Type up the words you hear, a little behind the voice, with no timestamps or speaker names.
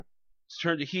Let's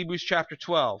turn to Hebrews chapter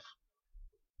 12.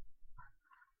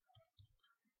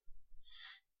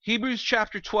 Hebrews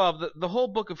chapter 12, the whole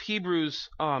book of Hebrews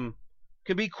can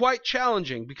be quite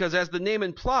challenging because, as the name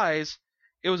implies,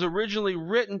 it was originally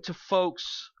written to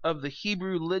folks of the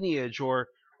Hebrew lineage or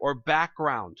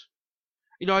background.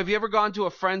 You know, have you ever gone to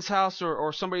a friend's house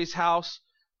or somebody's house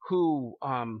who,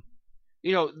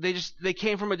 you know, they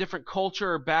came from a different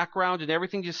culture or background and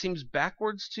everything just seems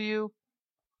backwards to you?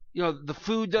 You know, the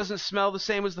food doesn't smell the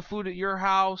same as the food at your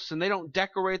house, and they don't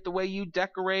decorate the way you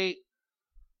decorate.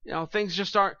 You know, things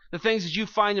just aren't, the things that you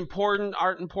find important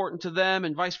aren't important to them,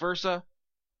 and vice versa.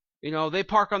 You know, they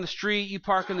park on the street, you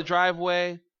park in the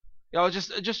driveway. You know,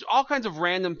 just all kinds of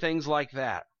random things like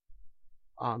that.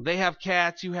 They have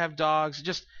cats, you have dogs,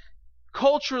 just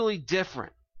culturally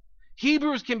different.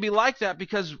 Hebrews can be like that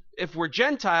because if we're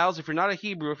Gentiles, if you're not a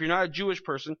Hebrew, if you're not a Jewish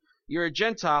person, you're a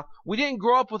Gentile. We didn't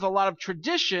grow up with a lot of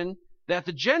tradition that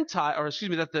the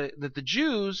that the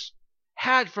Jews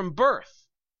had from birth.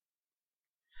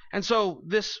 And so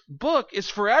this book is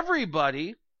for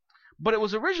everybody, but it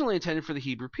was originally intended for the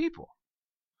Hebrew people.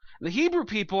 The Hebrew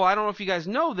people, I don't know if you guys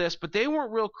know this, but they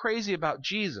weren't real crazy about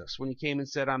Jesus when he came and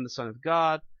said, I'm the Son of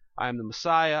God, I am the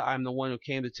Messiah, I am the one who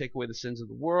came to take away the sins of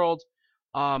the world.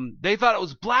 They thought it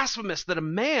was blasphemous that a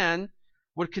man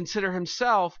would consider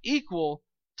himself equal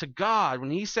to God.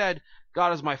 When he said,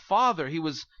 God is my Father, he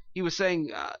was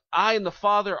saying, I and the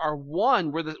Father are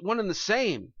one, we're one and the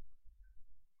same.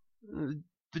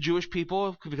 The Jewish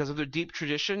people, because of their deep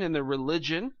tradition and their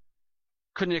religion,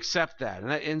 couldn't accept that. And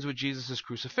that ends with Jesus'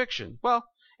 crucifixion. Well,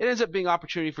 it ends up being an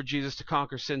opportunity for Jesus to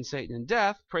conquer sin, Satan, and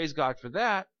death. Praise God for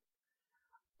that.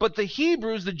 But the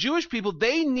Hebrews, the Jewish people,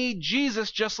 they need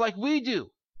Jesus just like we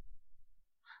do.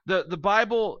 The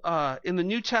Bible, in the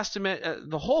New Testament,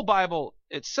 the whole Bible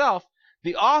itself,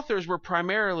 the authors were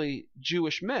primarily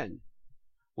Jewish men.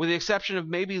 With the exception of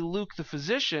maybe Luke the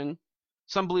physician.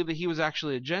 Some believe that he was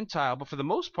actually a Gentile, but for the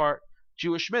most part,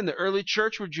 Jewish men. The early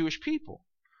church were Jewish people.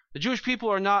 The Jewish people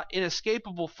are not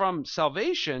inescapable from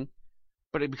salvation,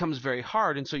 but it becomes very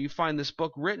hard. And so you find this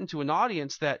book written to an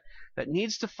audience that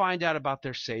needs to find out about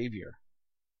their Savior.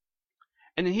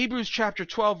 And in Hebrews chapter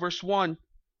 12, verse 1,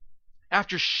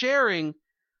 after sharing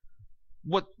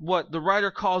what the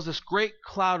writer calls this great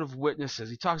cloud of witnesses,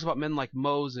 he talks about men like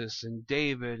Moses and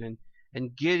David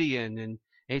and Gideon, and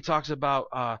he talks about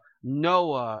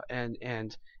Noah and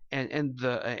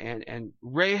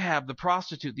Rahab the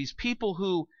prostitute, these people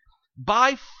who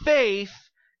by faith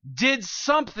did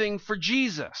something for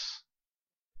Jesus.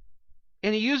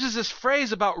 And he uses this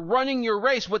phrase about running your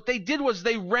race. What they did was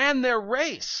they ran their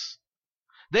race.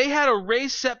 They had a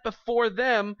race set before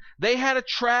them. They had a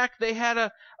track. They had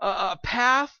a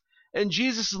path. And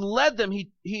Jesus led them.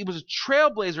 He was a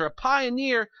trailblazer, a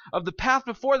pioneer of the path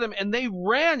before them, and they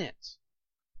ran it.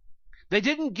 They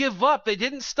didn't give up. They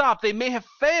didn't stop. They may have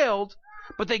failed,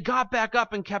 but they got back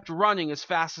up and kept running as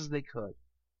fast as they could.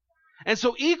 And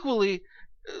so equally,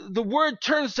 the word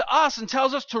turns to us and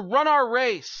tells us to run our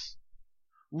race.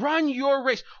 Run your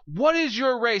race. What is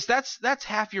your race? That's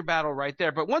half your battle right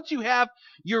there. But once you have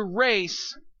your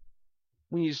race,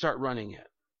 we need to start running it.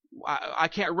 I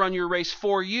can't run your race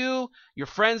for you. Your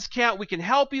friends can't. We can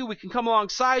help you. We can come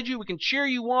alongside you. We can cheer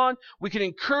you on. We can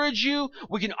encourage you.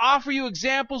 We can offer you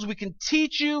examples. We can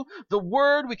teach you the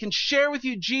word. We can share with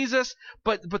you Jesus.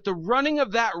 But the running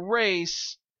of that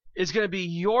race is going to be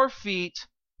your feet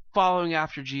following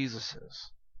after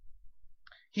Jesus's.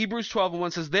 Hebrews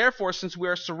 12:1 says, Therefore, since we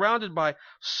are surrounded by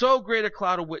so great a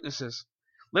cloud of witnesses,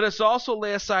 let us also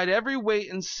lay aside every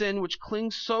weight and sin which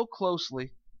clings so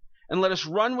closely, and let us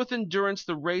run with endurance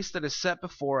the race that is set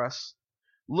before us,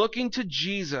 looking to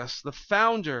Jesus, the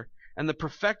founder and the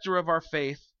perfecter of our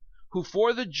faith, who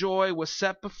for the joy that was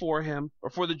set before him,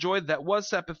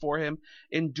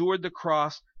 endured the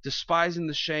cross, despising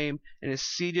the shame, and is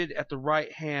seated at the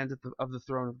right hand of the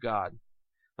throne of God.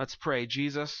 Let's pray.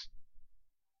 Jesus,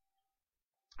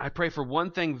 I pray for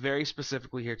one thing very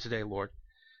specifically here today, Lord,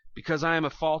 because I am a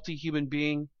faulty human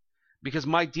being, because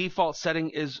my default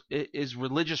setting is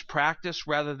religious practice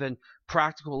rather than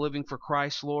practical living for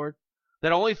Christ, Lord,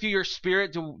 that only through your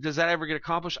Spirit does that ever get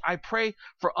accomplished. I pray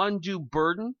for undue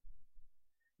burden.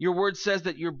 Your word says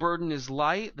that your burden is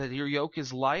light, that your yoke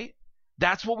is light.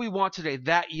 That's what we want today,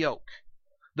 that yoke.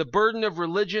 The burden of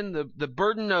religion, the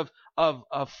burden of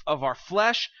our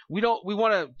flesh, we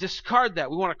want to discard that.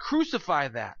 We want to crucify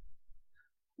that.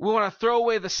 We want to throw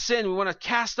away the sin. We want to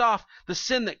cast off the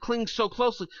sin that clings so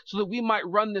closely so that we might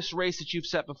run this race that you've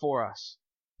set before us.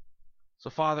 So,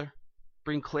 Father,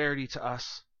 bring clarity to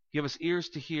us. Give us ears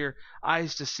to hear,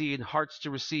 eyes to see, and hearts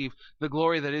to receive the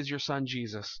glory that is your Son,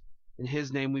 Jesus. In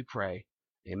his name we pray.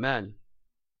 Amen.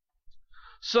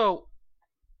 So,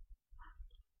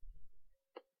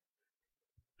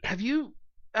 have you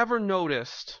ever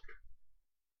noticed,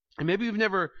 and maybe you've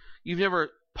never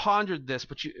pondered this,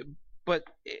 but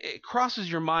it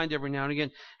crosses your mind every now and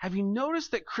again. Have you noticed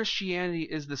that Christianity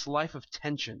is this life of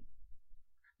tension?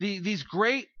 These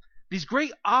great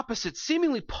opposites,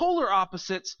 seemingly polar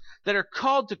opposites, that are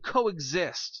called to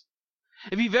coexist.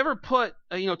 If you've ever put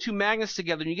two magnets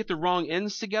together and you get the wrong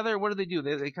ends together, what do?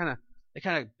 They kind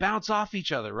of bounce off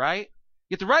each other, right?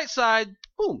 Get the right side,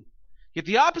 boom. Get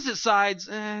the opposite sides,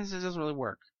 it doesn't really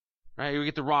work, right? You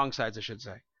get the wrong sides, I should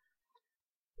say.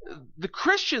 The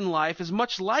Christian life is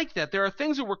much like that. There are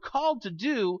things that we're called to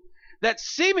do that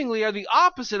seemingly are the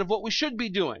opposite of what we should be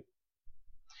doing.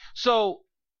 So,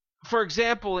 for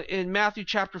example, in Matthew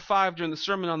chapter 5 during the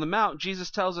Sermon on the Mount,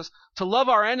 Jesus tells us to love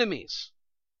our enemies.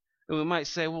 And we might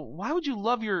say, well, why would you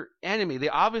love your enemy? They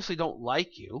obviously don't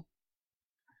like you.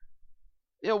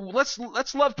 Let's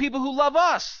love people who love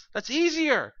us. That's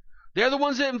easier. They're the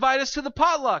ones that invite us to the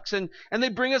potlucks and they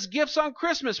bring us gifts on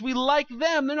Christmas. We like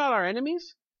them. They're not our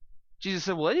enemies. Jesus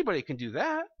said, well, anybody can do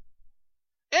that.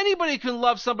 Anybody can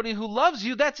love somebody who loves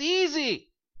you. That's easy.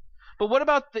 But what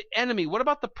about the enemy? What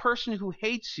about the person who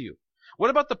hates you? What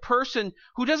about the person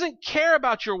who doesn't care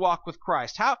about your walk with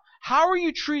Christ? How are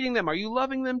you treating them? Are you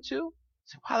loving them too?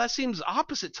 Say, wow, that seems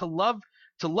opposite to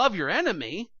love your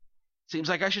enemy. Seems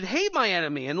like I should hate my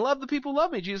enemy and love the people who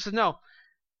love me. Jesus said, no.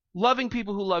 Loving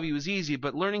people who love you is easy,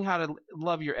 but learning how to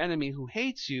love your enemy who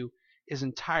hates you is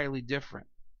entirely different.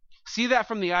 See that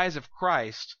from the eyes of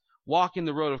Christ, walking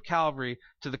the road of Calvary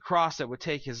to the cross that would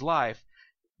take his life,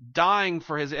 dying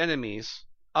for his enemies,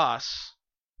 us.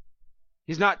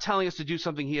 He's not telling us to do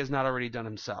something he has not already done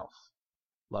himself.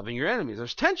 Loving your enemies.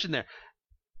 There's tension there.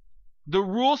 The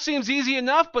rule seems easy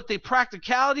enough, but the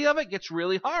practicality of it gets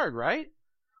really hard, right?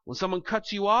 When someone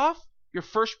cuts you off, your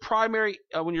first primary,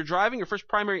 when you're driving, your first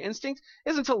primary instinct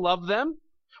isn't to love them.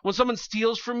 When someone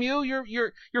steals from you,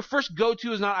 your first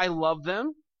go-to is not I love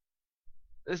them.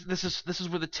 This is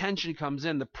where the tension comes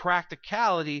in, the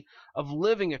practicality of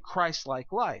living a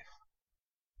Christ-like life.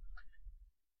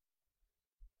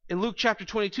 In Luke chapter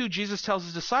 22, Jesus tells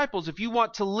his disciples, if you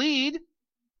want to lead,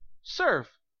 serve.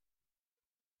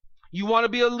 You want to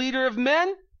be a leader of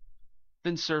men?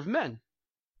 Then serve men.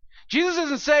 Jesus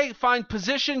doesn't say find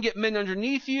position, get men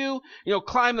underneath you,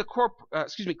 climb the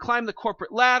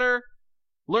corporate ladder,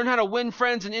 learn how to win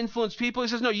friends and influence people. He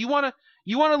says, no, you want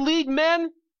to lead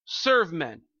men? Serve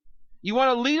men. You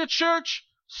want to lead a church?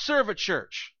 Serve a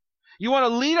church. You want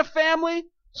to lead a family?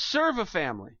 Serve a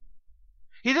family.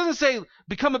 He doesn't say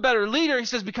become a better leader. He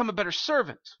says become a better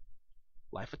servant.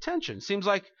 Life attention. Seems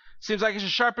like I should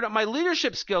sharpen up my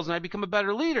leadership skills and I become a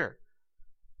better leader.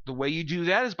 The way you do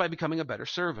that is by becoming a better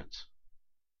servant.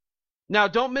 Now,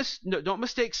 don't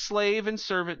mistake slave and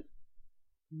servant,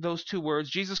 those two words.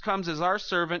 Jesus comes as our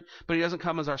servant, but he doesn't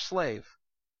come as our slave.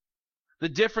 The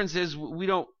difference is we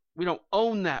don't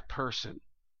own that person.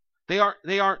 They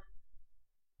aren't.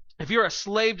 If you're a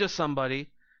slave to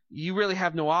somebody, you really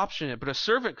have no option in it. But a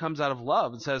servant comes out of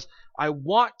love and says, I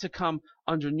want to come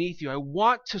underneath you. I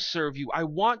want to serve you. I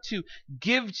want to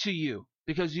give to you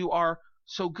because you are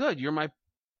so good. You're my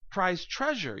prized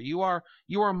treasure. You are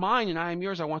mine and I am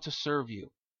yours. I want to serve you.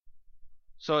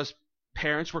 So as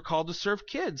parents, we're called to serve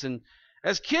kids. And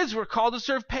as kids, we're called to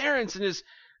serve parents. And as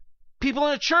people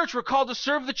in a church, we're called to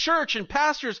serve the church. And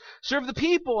pastors serve the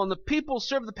people. And the people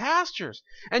serve the pastors.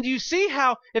 And do you see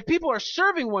how if people are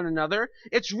serving one another,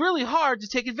 it's really hard to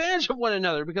take advantage of one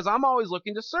another because I'm always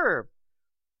looking to serve.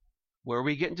 Where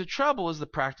we get into trouble is the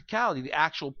practicality, the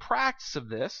actual practice of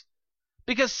this.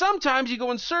 Because sometimes you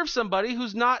go and serve somebody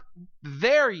who's not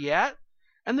there yet,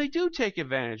 and they do take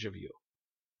advantage of you.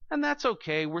 And that's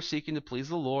okay. We're seeking to please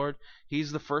the Lord.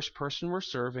 He's the first person we're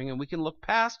serving, and we can look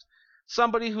past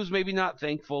somebody who's maybe not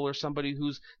thankful or somebody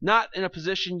who's not in a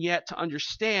position yet to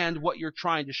understand what you're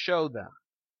trying to show them.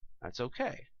 That's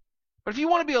okay. But if you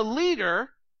want to be a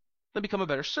leader, then become a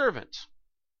better servant.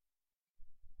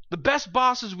 The best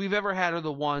bosses we've ever had are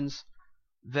the ones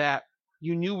that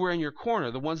you knew were in your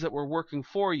corner, the ones that were working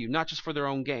for you, not just for their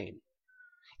own gain.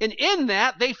 And in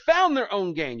that, they found their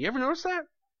own gain. You ever notice that?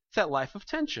 It's that life of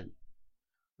tension.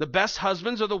 The best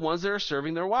husbands are the ones that are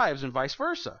serving their wives and vice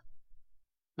versa.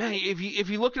 Man, if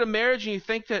you look at a marriage and you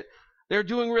think that they're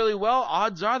doing really well,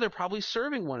 odds are they're probably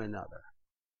serving one another.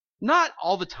 Not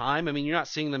all the time. I mean, you're not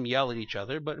seeing them yell at each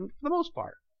other, but for the most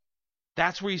part.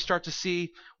 That's where you start to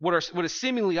see what is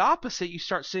seemingly opposite. You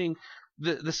start seeing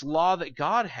this law that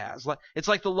God has. It's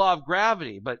like the law of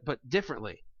gravity, but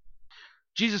differently.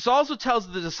 Jesus also tells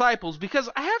the disciples, because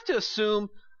I have to assume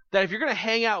that if you're going to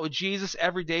hang out with Jesus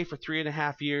every day for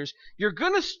 3.5 years, you're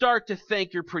going to start to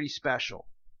think you're pretty special.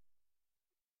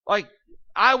 Like,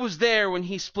 I was there when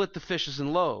he split the fishes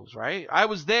and loaves, right? I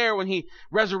was there when he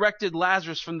resurrected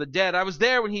Lazarus from the dead. I was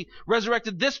there when he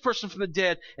resurrected this person from the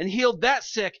dead and healed that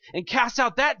sick and cast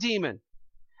out that demon.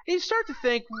 And you start to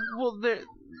think, well,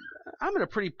 I'm in a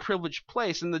pretty privileged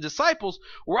place. And the disciples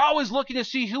were always looking to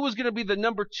see who was going to be the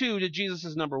number 2 to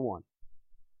Jesus' number 1.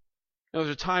 There was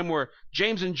a time where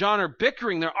James and John are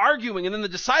bickering, they're arguing, and then the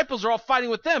disciples are all fighting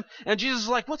with them. And Jesus is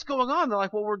like, what's going on? They're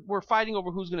like, well, we're fighting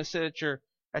over who's going to sit at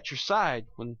your side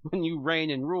when you reign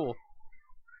and rule.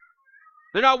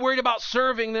 They're not worried about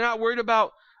serving. They're not worried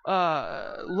about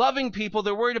loving people.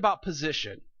 They're worried about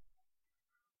position.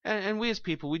 And we as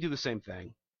people, we do the same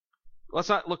thing. Let's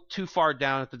not look too far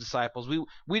down at the disciples.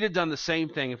 We'd have done the same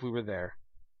thing if we were there.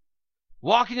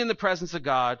 Walking in the presence of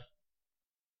God,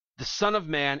 the Son of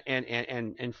Man,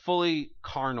 and fully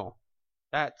carnal.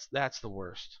 That's the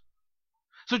worst.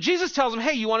 So Jesus tells them,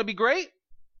 hey, you want to be great?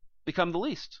 Become the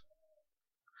least.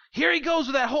 Here he goes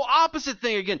with that whole opposite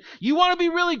thing again. You want to be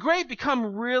really great?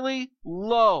 Become really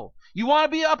low. You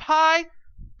want to be up high?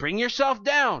 Bring yourself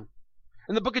down.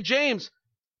 In the book of James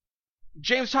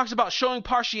talks about showing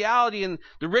partiality, and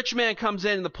the rich man comes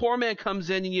in and the poor man comes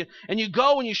in, and you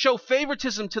go and you show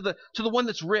favoritism to the one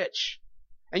that's rich.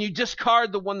 And you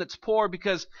discard the one that's poor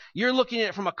because you're looking at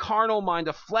it from a carnal mind,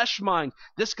 a flesh mind.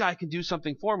 This guy can do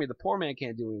something for me. The poor man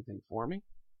can't do anything for me.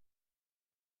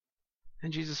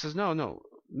 And Jesus says, no.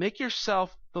 Make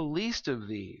yourself the least of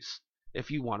these if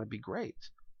you want to be great.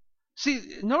 See,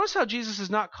 notice how Jesus is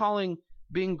not calling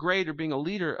being great or being a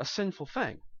leader a sinful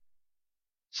thing.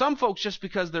 Some folks, just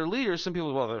because they're leaders, some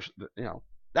people, well,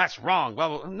 that's wrong.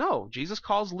 Well, no, Jesus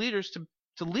calls leaders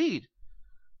to lead.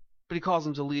 But he calls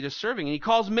them to lead as serving. And he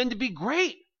calls men to be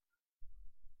great.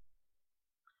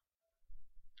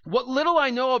 What little I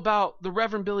know about the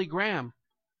Reverend Billy Graham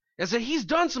is that he's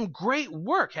done some great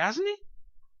work, hasn't he?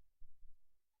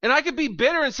 And I could be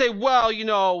bitter and say,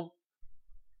 well,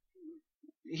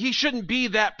 he shouldn't be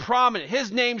that prominent.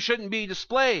 His name shouldn't be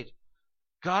displayed.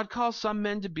 God calls some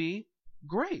men to be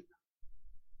great.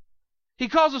 He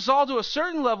calls us all to a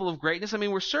certain level of greatness. I mean,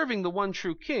 we're serving the one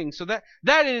true King, so that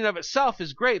in and of itself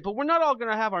is great, but we're not all going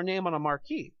to have our name on a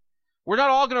marquee. We're not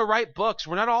all going to write books.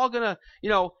 We're not all going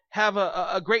to, have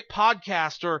a great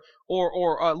podcast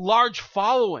or a large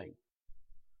following,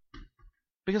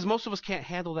 because most of us can't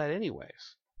handle that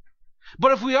anyways.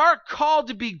 But if we are called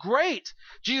to be great,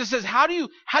 Jesus says, how do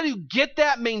you get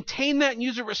that, maintain that, and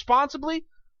use it responsibly?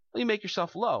 Well, you make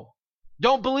yourself low.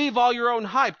 Don't believe all your own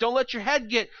hype. Don't let your head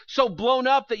get so blown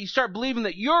up that you start believing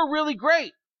that you're really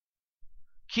great.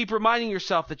 Keep reminding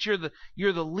yourself that you're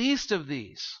the least of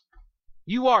these.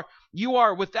 You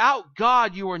are without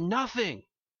God, you are nothing.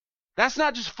 That's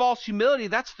not just false humility,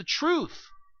 that's the truth.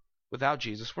 Without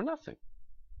Jesus, we're nothing.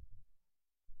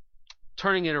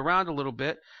 Turning it around a little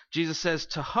bit, Jesus says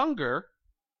to hunger,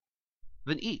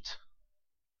 then eat.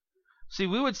 See,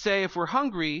 we would say if we're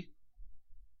hungry,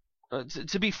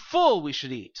 to be full, we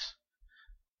should eat.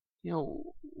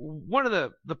 One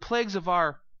of the plagues of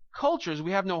our culture is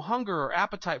we have no hunger or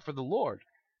appetite for the Lord.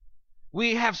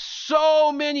 We have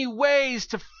so many ways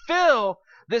to fill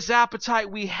this appetite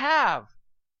we have.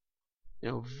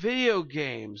 Video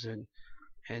games and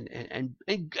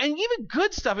even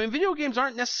good stuff. I mean, video games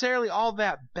aren't necessarily all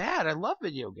that bad. I love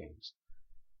video games.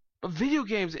 But video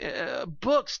games,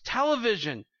 books,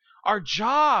 television, our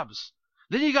jobs.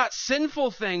 Then you got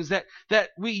sinful things that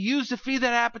we use to feed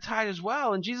that appetite as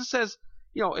well. And Jesus says,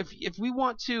 if we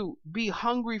want to be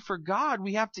hungry for God,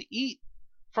 we have to eat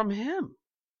from Him.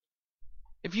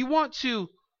 If you want to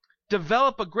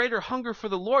develop a greater hunger for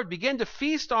the Lord, begin to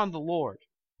feast on the Lord.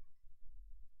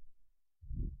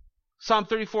 Psalm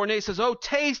 34:8 says, "Oh,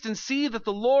 taste and see that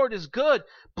the Lord is good.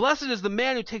 Blessed is the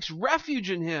man who takes refuge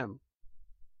in Him."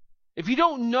 If you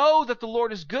don't know that the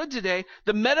Lord is good today,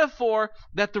 the metaphor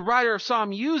that the writer of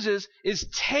Psalm uses is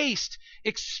taste,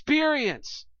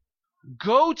 experience.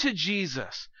 Go to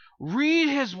Jesus. Read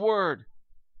His Word.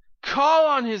 Call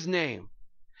on His name.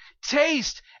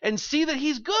 Taste and see that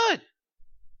He's good.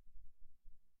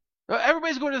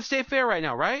 Everybody's going to the State Fair right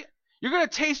now, right? You're going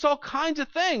to taste all kinds of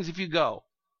things if you go.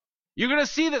 You're going to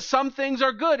see that some things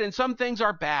are good and some things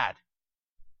are bad.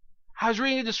 I was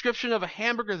reading a description of a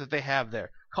hamburger that they have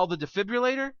there called the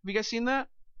defibrillator. Have you guys seen that?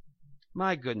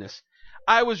 My goodness.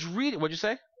 I was reading... What'd you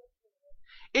say?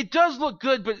 It does look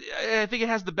good, but I think it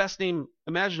has the best name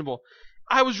imaginable.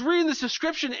 I was reading this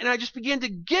description and I just began to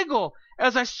giggle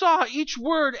as I saw each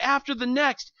word after the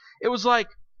next. It was like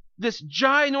this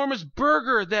ginormous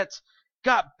burger that's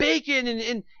got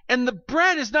bacon and the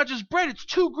bread is not just bread, it's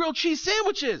 2 grilled cheese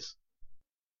sandwiches.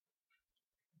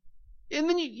 And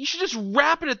then you should just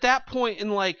wrap it at that point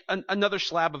in like another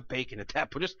slab of bacon at that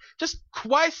point. Just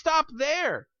why stop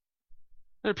there?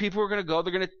 There are people who are going to go,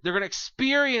 they're gonna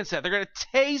experience that, they're going to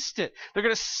taste it, they're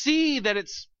going to see that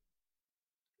it's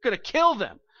going to kill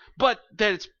them, but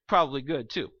that it's probably good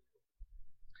too.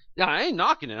 Now, I ain't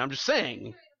knocking it, I'm just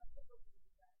saying.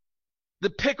 The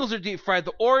pickles are deep fried.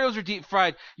 The Oreos are deep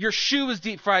fried. Your shoe is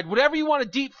deep fried. Whatever you want to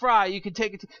deep fry, you can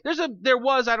take it. I don't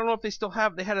know if they still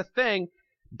have, they had a thing.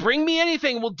 Bring me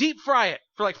anything, we'll deep fry it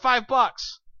for like $5.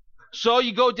 So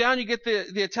you go down, you get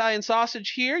the Italian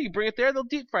sausage here, you bring it there, they'll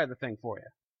deep fry the thing for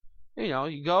you. You know,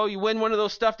 you go, you win one of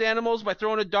those stuffed animals by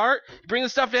throwing a dart, you bring the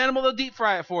stuffed animal, they'll deep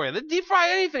fry it for you. They'll deep fry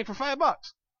anything for $5.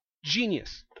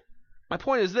 Genius. My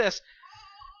point is this.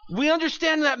 We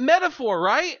understand that metaphor,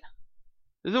 right?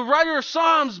 The writer of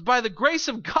Psalms, by the grace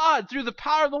of God, through the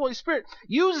power of the Holy Spirit,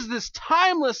 uses this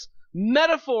timeless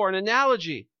metaphor and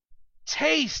analogy.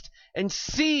 Taste and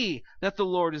see that the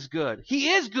Lord is good. He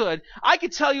is good. I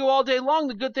could tell you all day long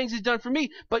the good things He's done for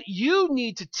me, but you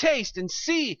need to taste and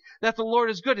see that the Lord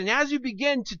is good. And as you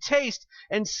begin to taste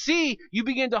and see, you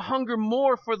begin to hunger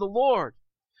more for the Lord.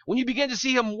 When you begin to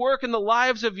see Him work in the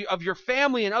lives of your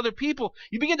family and other people,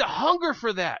 you begin to hunger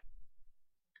for that.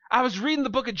 I was reading the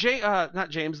book of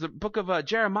the book of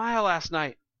Jeremiah last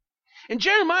night. And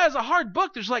Jeremiah is a hard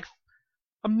book. There's like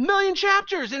 1,000,000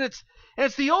 chapters, and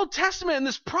it's the Old Testament and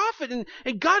this prophet,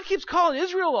 and God keeps calling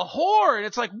Israel a whore, and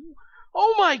it's like,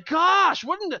 oh my gosh,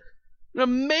 what an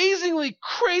amazingly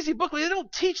crazy book. Like, they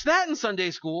don't teach that in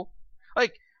Sunday school.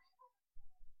 Like,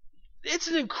 it's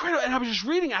an incredible, and I was just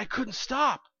reading, I couldn't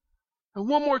stop. And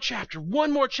one more chapter.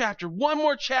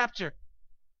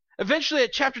 Eventually,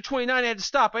 at chapter 29, I had to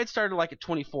stop. I had started like at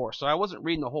 24, so I wasn't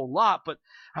reading a whole lot, but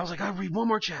I was like, I'll read one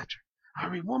more chapter.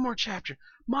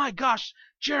 My gosh,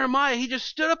 Jeremiah, he just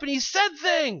stood up and he said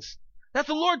things that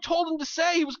the Lord told him to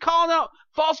say. He was calling out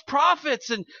false prophets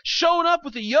and showing up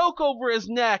with a yoke over his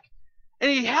neck.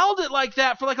 And he held it like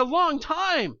that for like a long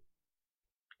time.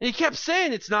 And he kept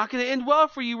saying, it's not going to end well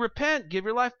for you. Repent. Give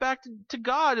your life back to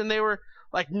God. And they were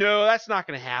like, no, that's not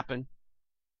going to happen.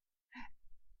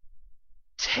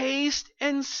 Taste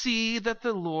and see that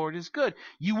the Lord is good.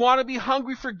 You want to be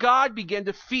hungry for God? Begin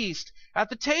to feast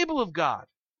at the table of God.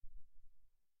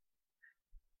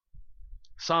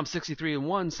 Psalm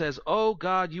 63:1 says, O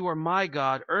God, you are my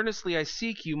God. Earnestly I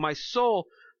seek you. My soul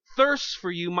thirsts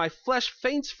for you. My flesh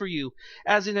faints for you,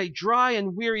 as in a dry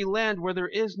and weary land where there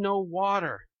is no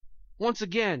water. Once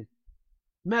again,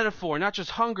 metaphor, not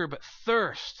just hunger, but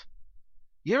thirst.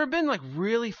 You ever been like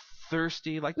really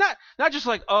thirsty? Like not just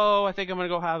like, oh, I think I'm going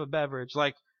to go have a beverage.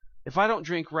 Like, if I don't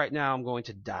drink right now, I'm going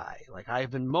to die. Like,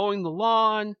 I've been mowing the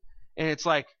lawn, and it's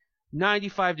like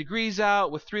 95 degrees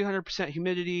out with 300%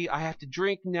 humidity. I have to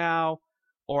drink now,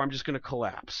 or I'm just going to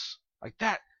collapse. Like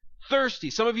that,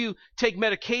 thirsty. Some of you take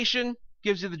medication,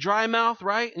 gives you the dry mouth,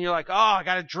 right? And you're like, oh, I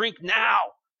got to drink now.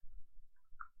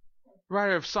 The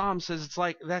writer of Psalms says it's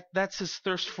like that. That's his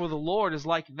thirst for the Lord is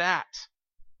like that.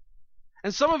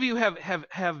 And some of you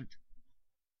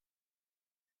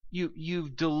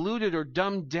you've diluted or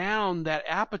dumbed down that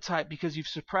appetite because you've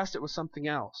suppressed it with something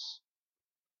else.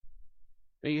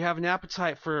 And you have an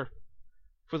appetite for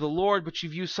the Lord, but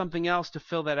you've used something else to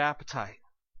fill that appetite.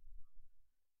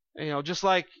 You know, just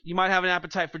like you might have an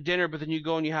appetite for dinner, but then you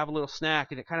go and you have a little snack,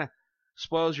 and it kind of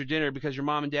spoils your dinner because your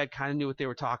mom and dad kind of knew what they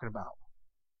were talking about.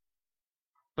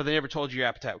 But they never told you your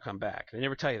appetite would come back. They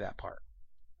never tell you that part.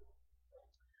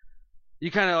 You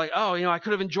kind of like, oh, you know, I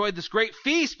could have enjoyed this great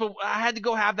feast, but I had to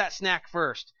go have that snack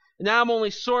first. And now I'm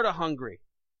only sort of hungry.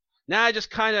 Now I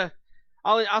just kind of,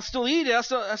 I'll still eat it.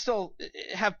 I'll still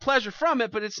have pleasure from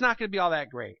it, but it's not going to be all that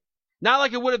great. Not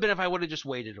like it would have been if I would have just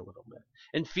waited a little bit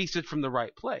and feasted from the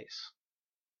right place.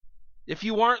 If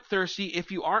you aren't thirsty,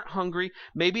 if you aren't hungry,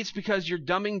 maybe it's because you're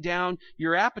dumbing down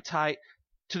your appetite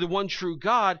to the one true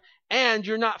God, and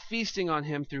you're not feasting on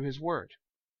Him through His Word.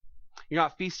 You're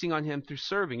not feasting on Him through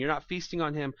serving. You're not feasting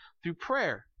on Him through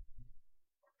prayer.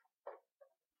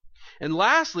 And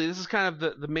lastly, this is kind of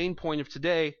the main point of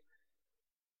today,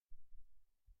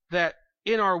 that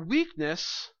in our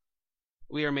weakness,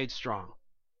 we are made strong.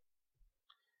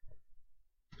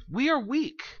 We are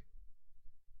weak.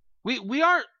 We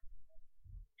aren't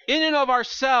in and of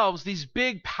ourselves, these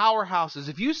big powerhouses,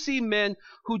 if you see men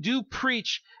who do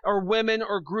preach, or women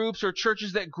or groups or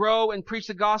churches that grow and preach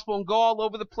the gospel and go all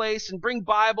over the place and bring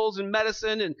Bibles and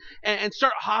medicine and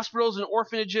start hospitals and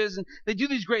orphanages, and they do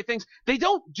these great things, they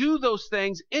don't do those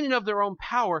things in and of their own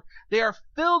power. They are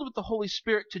filled with the Holy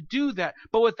Spirit to do that.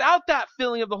 But without that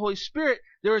filling of the Holy Spirit,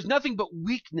 there is nothing but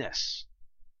weakness.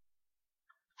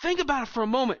 Think about it for a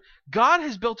moment. God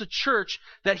has built a church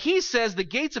that he says the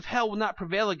gates of hell will not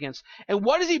prevail against. And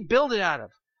what does he build it out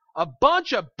of? A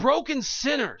bunch of broken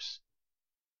sinners.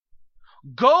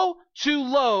 Go to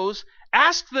Lowe's,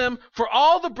 ask them for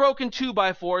all the broken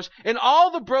 2x4s and all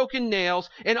the broken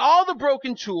nails and all the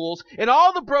broken tools and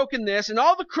all the broken this and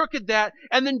all the crooked that,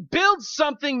 and then build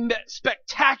something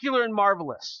spectacular and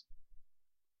marvelous.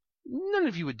 None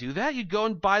of you would do that. You'd go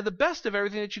and buy the best of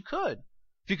everything that you could.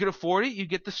 If you could afford it, you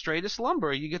get the straightest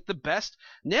lumber. You get the best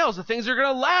nails, the things that are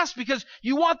going to last, because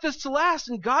you want this to last.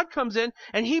 And God comes in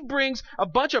and he brings a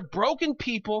bunch of broken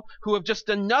people who have just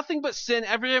done nothing but sin.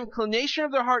 Every inclination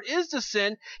of their heart is to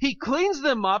sin. He cleans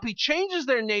them up. He changes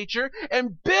their nature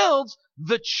and builds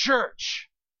the church.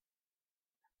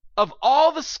 Of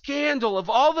all the scandal, of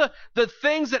all the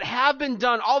things that have been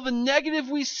done, all the negative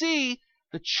we see,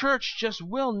 the church just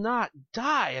will not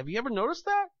die. Have you ever noticed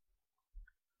that?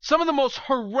 Some of the most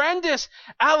horrendous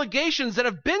allegations that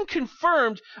have been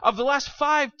confirmed of the last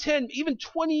 5, 10, even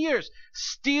 20 years.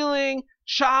 Stealing,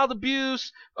 child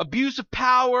abuse, abuse of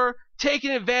power,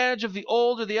 taking advantage of the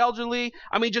old or the elderly.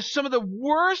 I mean, just some of the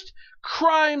worst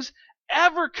crimes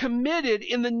ever committed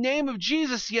in the name of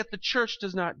Jesus, yet the church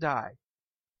does not die.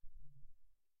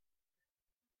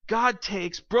 God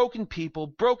takes broken people,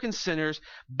 broken sinners,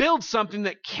 builds something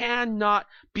that cannot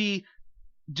be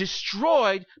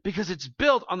destroyed because it's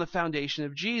built on the foundation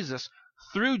of Jesus,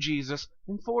 through Jesus,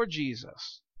 and for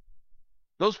Jesus.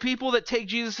 Those people that take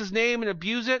Jesus' name and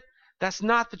abuse it, that's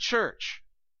not the church.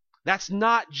 That's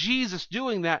not Jesus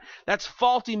doing that. That's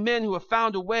faulty men who have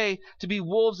found a way to be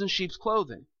wolves in sheep's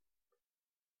clothing.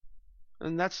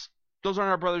 And those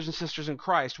aren't our brothers and sisters in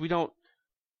Christ.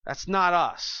 That's not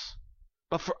us.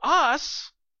 But for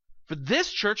us, for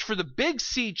this church, for the big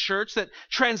C church that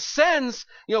transcends,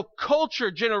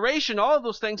 culture, generation, all of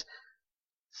those things,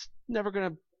 it's never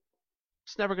going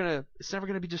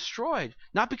to be destroyed.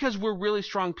 Not because we're really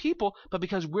strong people, but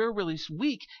because we're really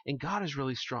weak and God is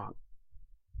really strong.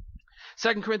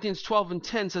 2 Corinthians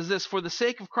 12:10 says this, "For the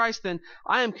sake of Christ, then,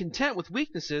 I am content with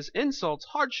weaknesses, insults,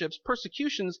 hardships,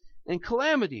 persecutions, and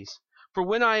calamities. For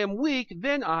when I am weak,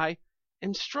 then I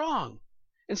am strong."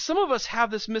 And some of us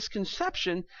have this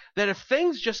misconception that if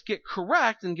things just get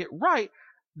correct and get right,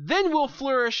 then we'll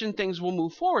flourish and things will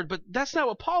move forward. But that's not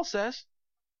what Paul says.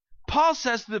 Paul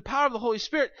says, through the power of the Holy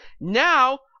Spirit,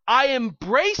 now I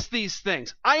embrace these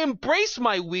things. I embrace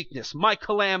my weakness, my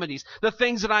calamities, the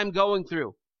things that I'm going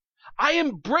through. I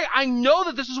know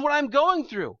that this is what I'm going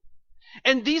through.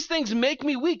 And these things make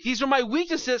me weak. These are my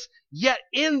weaknesses. Yet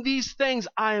in these things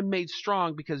I am made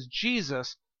strong because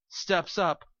Jesus steps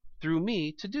up through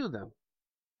me to do them.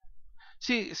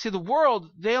 See, the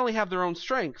world, they only have their own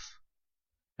strength.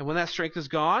 And when that strength is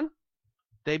gone,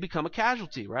 they become a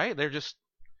casualty, right?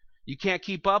 You can't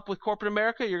keep up with corporate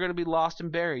America, you're going to be lost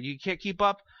and buried. You can't keep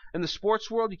up in the sports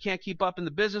world, you can't keep up in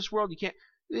the business world,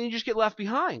 you just get left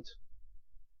behind.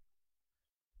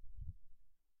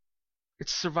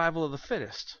 It's survival of the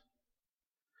fittest.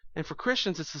 And for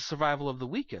Christians, it's the survival of the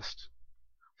weakest.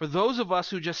 For those of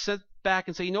us who just sit back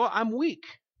and say, you know what, I'm weak.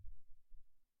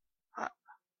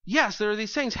 Yes, there are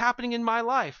these things happening in my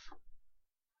life.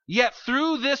 Yet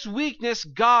through this weakness,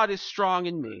 God is strong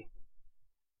in me.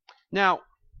 Now,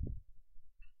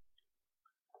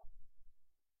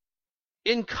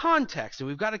 in context, and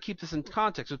we've got to keep this in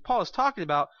context, what Paul is talking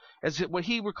about is what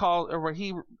he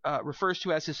refers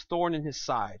to as his thorn in his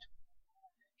side.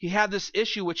 He had this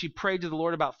issue which he prayed to the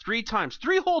Lord about 3 times,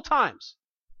 3 whole times.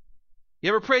 You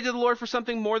ever prayed to the Lord for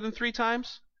something more than 3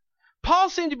 times? Paul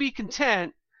seemed to be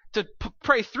content to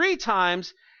pray 3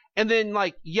 times and then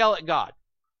yell at God.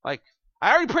 I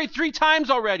already prayed 3 times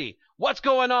already. What's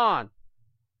going on?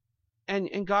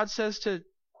 And God says to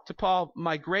Paul,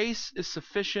 my grace is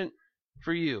sufficient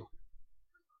for you.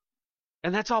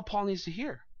 And that's all Paul needs to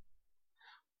hear.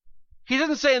 He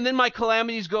doesn't say, and then my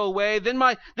calamities go away, then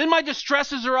my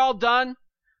distresses are all done.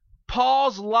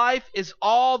 Paul's life is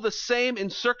all the same in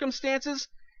circumstances,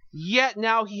 yet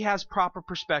now he has proper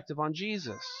perspective on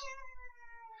Jesus.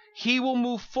 He will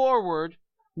move forward,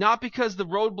 not because the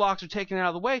roadblocks are taken out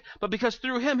of the way, but because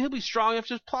through him, he'll be strong enough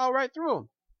to just plow right through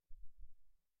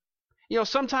them.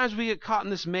 Sometimes we get caught in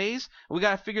this maze, and we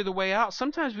got to figure the way out.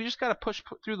 Sometimes we just got to push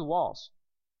through the walls.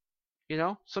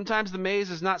 Sometimes the maze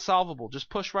is not solvable. Just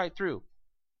push right through.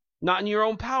 Not in your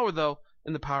own power, though,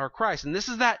 in the power of Christ. And this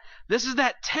is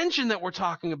that tension that we're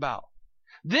talking about.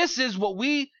 This is what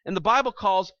we in the Bible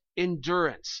calls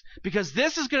endurance. Because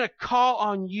this is going to call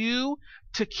on you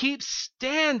to keep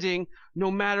standing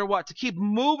no matter what, to keep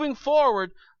moving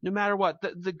forward no matter what.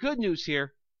 The good news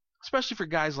here, especially for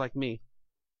guys like me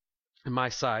and my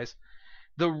size,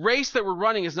 the race that we're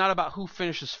running is not about who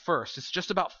finishes first. It's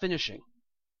just about finishing.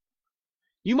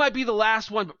 You might be the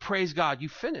last one, but praise God, you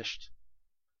finished.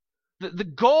 The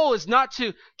goal is not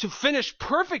to finish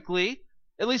perfectly,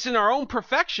 at least in our own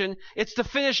perfection. It's to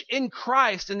finish in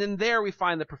Christ, and then there we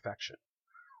find the perfection.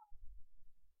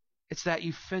 It's that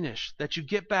you finish, that you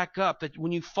get back up, that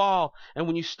when you fall and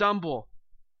when you stumble,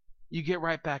 you get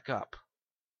right back up,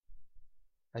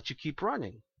 that you keep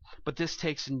running. But this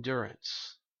takes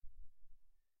endurance.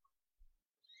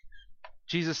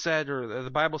 Jesus said, or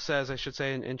the Bible says, I should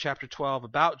say, in chapter 12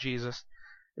 about Jesus,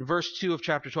 in verse 2 of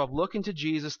chapter 12, look into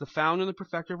Jesus, the founder and the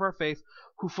perfecter of our faith,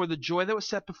 who for the joy that was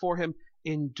set before him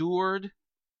endured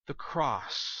the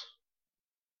cross.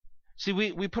 See,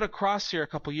 we put a cross here a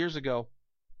couple years ago.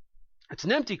 It's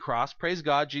an empty cross. Praise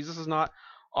God, Jesus is not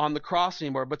on the cross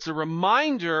anymore. But it's a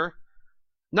reminder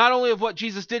not only of what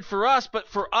Jesus did for us, but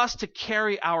for us to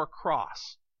carry our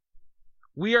cross.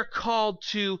 We are called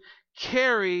to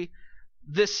carry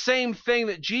this same thing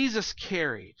that Jesus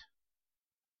carried.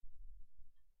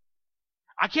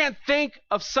 I can't think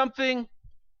of something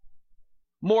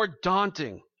more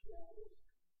daunting.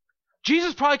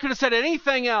 Jesus probably could have said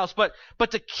anything else, but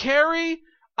to carry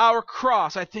our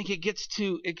cross, I think it gets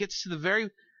to the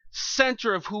very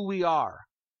center of who we are.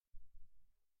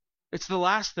 It's the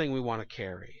last thing we want to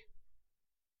carry.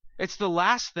 It's the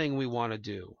last thing we want to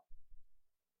do.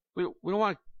 We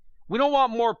don't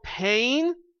want more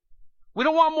pain. We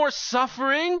don't want more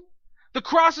suffering. The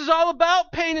cross is all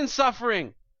about pain and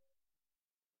suffering.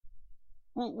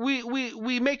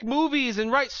 We make movies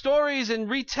and write stories and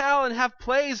retell and have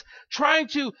plays trying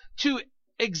to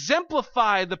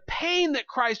exemplify the pain that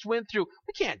Christ went through.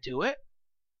 We can't do it.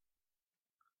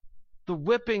 The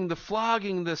whipping, the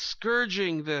flogging, the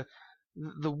scourging, the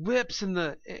whips and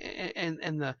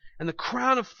the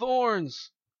crown of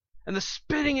thorns and the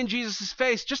spitting in Jesus'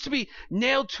 face just to be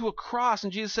nailed to a cross.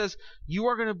 And Jesus says, you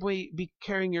are going to be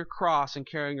carrying your cross and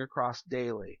carrying your cross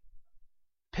daily.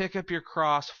 Pick up your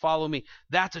cross, follow me.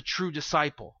 That's a true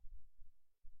disciple.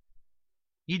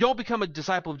 You don't become a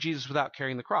disciple of Jesus without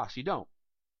carrying the cross. You don't.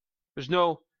 There's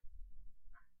no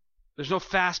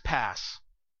fast pass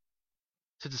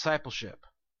to discipleship.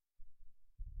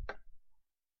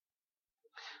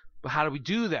 But how do we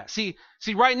do that? See,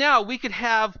 right now we could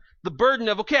have the burden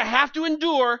of, okay, I have to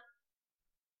endure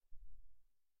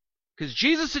because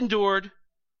Jesus endured,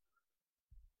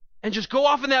 and just go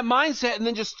off in that mindset and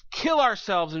then just kill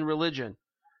ourselves in religion.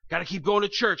 Got to keep going to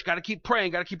church. Got to keep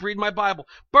praying. Got to keep reading my Bible.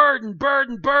 Burden,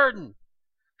 burden, burden.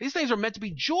 These things are meant to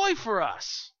be joy for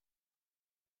us.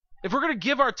 If we're going to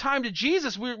give our time to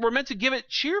Jesus, we're meant to give it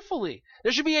cheerfully.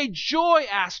 There should be a joy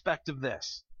aspect of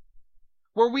this,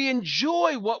 where we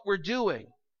enjoy what we're doing.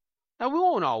 Now, we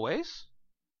won't always.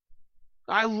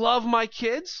 I love my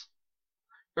kids.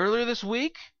 Earlier this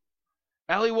week,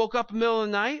 Ellie woke up in the middle of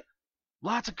the night.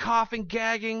 Lots of coughing,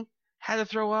 gagging, had to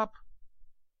throw up.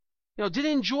 Didn't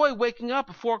enjoy waking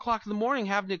up at 4 o'clock in the morning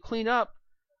having to clean up,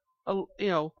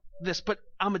 this. But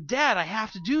I'm a dad. I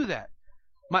have to do that.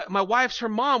 My wife's her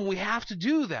mom. We have to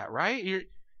do that, right?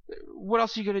 What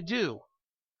else are you going to do?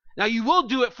 Now, you will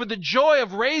do it for the joy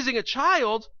of raising a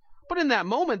child, but in that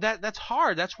moment, that's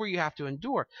hard. That's where you have to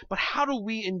endure. But how do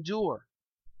we endure?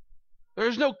 There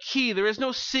is no key. There is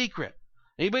no secret.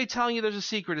 Anybody telling you there's a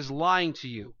secret is lying to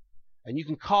you. And you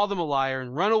can call them a liar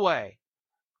and run away.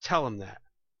 Tell them that.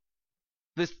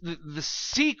 The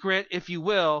secret, if you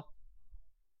will,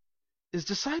 is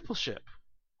discipleship.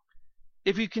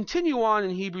 If you continue on in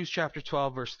Hebrews chapter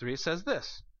 12, verse 3, it says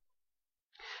this.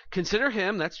 Consider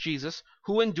him, that's Jesus,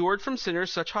 who endured from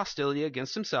sinners such hostility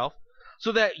against himself,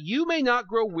 so that you may not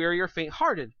grow weary or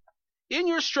faint-hearted. In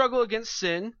your struggle against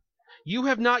sin, you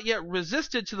have not yet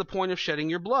resisted to the point of shedding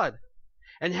your blood.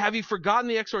 And have you forgotten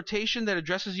the exhortation that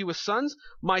addresses you as sons?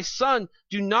 My son,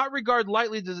 do not regard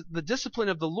lightly the discipline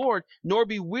of the Lord, nor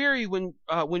be weary when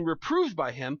reproved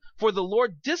by him. For the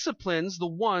Lord disciplines the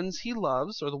ones he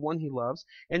loves, or the one he loves,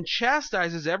 and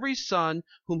chastises every son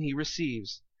whom he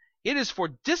receives. It is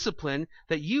for discipline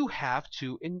that you have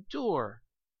to endure.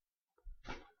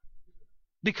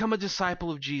 Become a disciple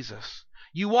of Jesus.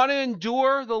 You want to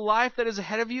endure the life that is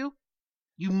ahead of you?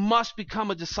 You must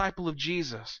become a disciple of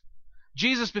Jesus.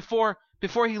 Jesus, before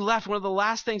Before he left, one of the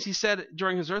last things he said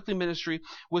during his earthly ministry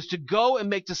was to go and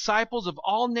make disciples of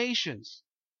all nations,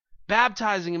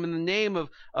 baptizing them in the name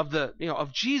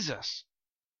of Jesus.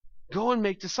 Go and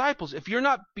make disciples. If you're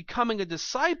not becoming a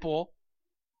disciple,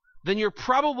 then you're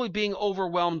probably being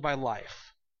overwhelmed by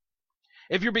life.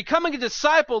 If you're becoming a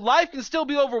disciple, life can still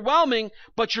be overwhelming,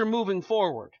 but you're moving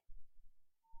forward.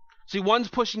 See, one's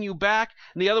pushing you back,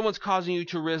 and the other one's causing you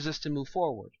to resist and move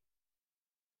forward.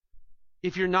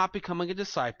 If you're not becoming a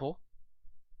disciple,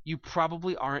 you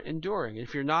probably aren't enduring.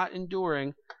 If you're not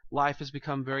enduring, life has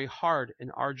become very hard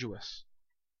and arduous.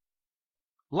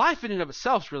 Life in and of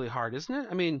itself is really hard, isn't it?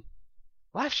 I mean,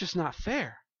 life's just not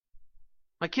fair.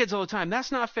 My kids all the time,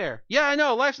 that's not fair. Yeah, I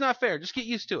know, life's not fair. Just get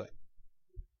used to it.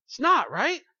 It's not,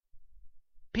 right?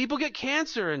 People get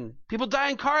cancer and people die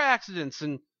in car accidents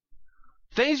and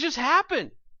things just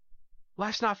happen.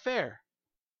 Life's not fair.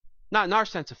 Not in our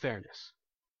sense of fairness.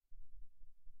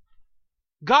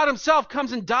 God himself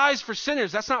comes and dies for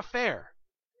sinners. That's not fair.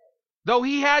 Though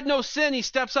he had no sin, he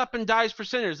steps up and dies for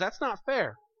sinners. That's not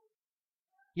fair.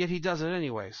 Yet he does it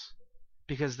anyways,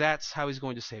 because that's how he's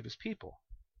going to save his people.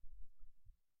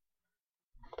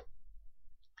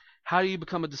 How do you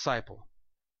become a disciple?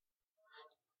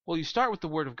 Well, you start with the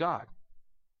Word of God.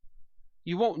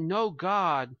 You won't know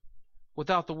God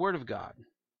without the Word of God.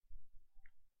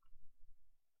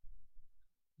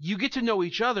 You get to know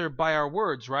each other by our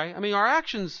words, right? I mean, our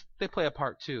actions, they play a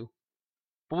part too.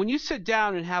 But when you sit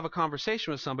down and have a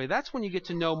conversation with somebody, that's when you get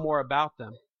to know more about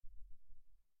them.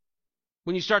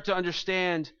 When you start to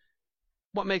understand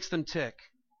what makes them tick.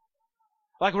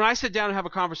 Like when I sit down and have a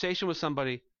conversation with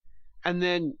somebody, and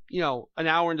then, an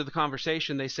hour into the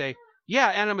conversation, they say, yeah,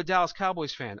 and I'm a Dallas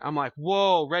Cowboys fan. I'm like,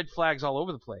 whoa, red flags all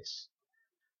over the place.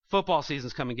 Football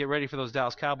season's coming. Get ready for those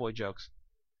Dallas Cowboy jokes.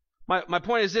 My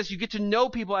point is this: you get to know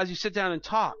people as you sit down and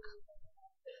talk.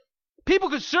 People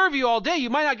could serve you all day. You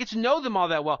might not get to know them all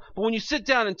that well. But when you sit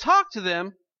down and talk to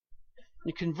them,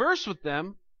 you converse with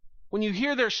them, when you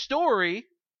hear their story,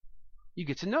 you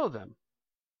get to know them.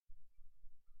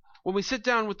 When we sit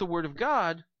down with the Word of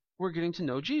God, we're getting to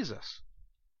know Jesus.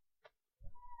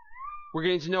 We're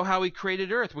getting to know how he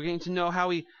created earth. We're getting to know how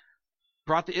he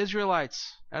brought the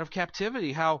Israelites out of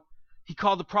captivity, how he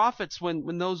called the prophets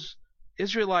when those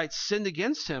Israelites sinned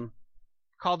against him,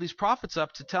 called these prophets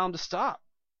up to tell them to stop.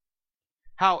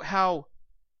 How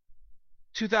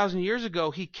 2,000 years ago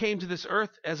he came to this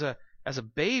earth as a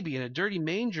baby in a dirty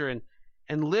manger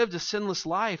and lived a sinless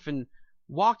life and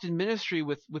walked in ministry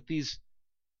with these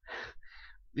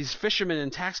fishermen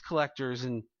and tax collectors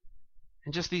and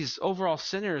just these overall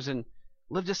sinners, and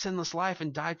lived a sinless life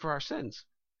and died for our sins.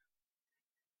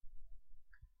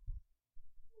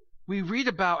 We read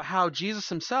about how Jesus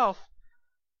himself,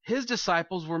 his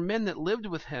disciples were men that lived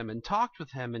with him and talked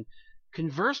with him and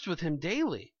conversed with him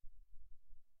daily.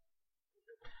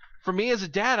 For me as a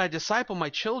dad, I disciple my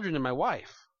children and my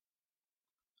wife.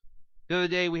 The other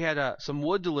day we had some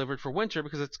wood delivered for winter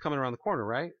because it's coming around the corner,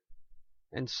 right?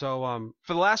 And so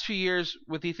for the last few years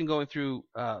with Ethan going through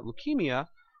leukemia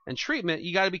and treatment,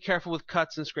 you got to be careful with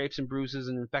cuts and scrapes and bruises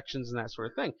and infections and that sort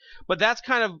of thing. But that's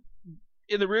kind of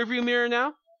in the rearview mirror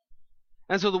now.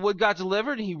 And so the wood got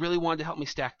delivered, and he really wanted to help me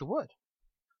stack the wood.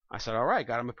 I said, all right,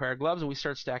 got him a pair of gloves, and we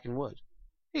started stacking wood.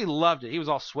 He loved it. He was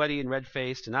all sweaty and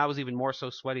red-faced, and I was even more so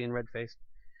sweaty and red-faced.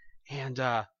 And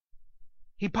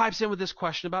he pipes in with this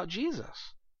question about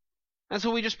Jesus. And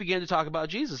so we just began to talk about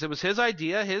Jesus. It was his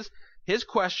idea, his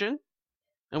question,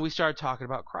 and we started talking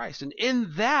about Christ. And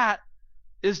in that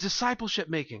is discipleship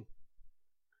making.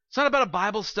 It's not about a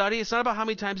Bible study. It's not about how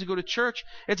many times you go to church.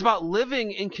 It's about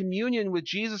living in communion with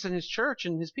Jesus and his church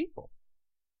and his people,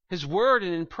 his word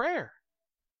and in prayer.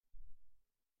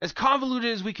 As convoluted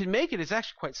as we can make it, it's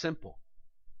actually quite simple.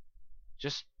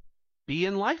 Just be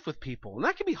in life with people. And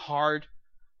that can be hard.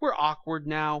 We're awkward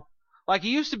now. Like it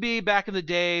used to be back in the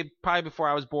day, probably before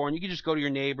I was born, you could just go to your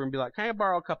neighbor and be like, can I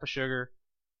borrow a cup of sugar?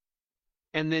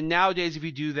 And then nowadays, if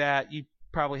you do that, you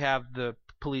probably have the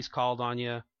police called on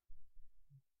you.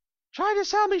 Try to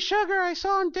sell me sugar I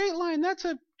saw on Dateline. That's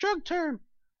a drug term.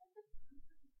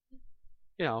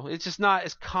 It's just not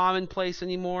as commonplace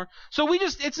anymore. So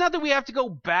it's not that we have to go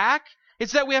back.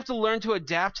 It's that we have to learn to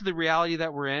adapt to the reality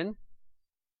that we're in.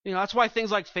 That's why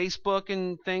things like Facebook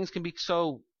and things can be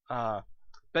so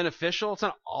beneficial. It's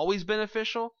not always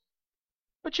beneficial.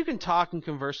 But you can talk and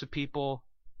converse with people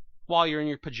while you're in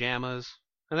your pajamas.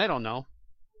 And they don't know.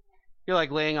 You're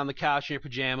like laying on the couch in your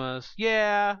pajamas.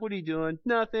 Yeah, what are you doing?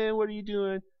 Nothing. What are you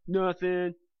doing?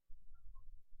 Nothing.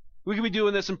 We could be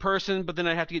doing this in person, but then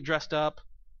I have to get dressed up.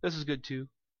 This is good too.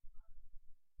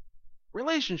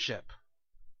 Relationship.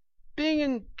 Being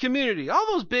in community. All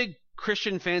those big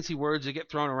Christian fancy words that get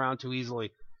thrown around too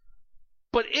easily.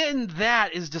 But in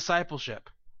that is discipleship.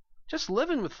 Just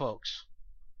living with folks.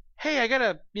 Hey, I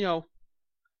gotta, I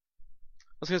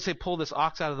was gonna say pull this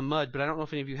ox out of the mud, but I don't know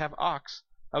if any of you have ox.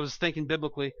 I was thinking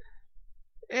biblically.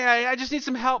 Hey, I just need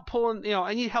some help pulling,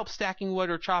 I need help stacking wood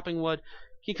or chopping wood.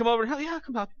 Can you come over and help? Yeah, I'll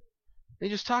come help. They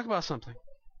just talk about something.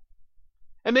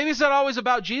 And maybe it's not always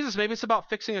about Jesus. Maybe it's about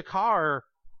fixing a car or,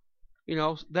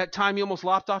 that time you almost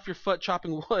lopped off your foot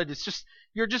chopping wood. It's just,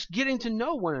 you're just getting to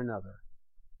know one another.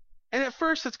 And at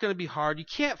first it's going to be hard. You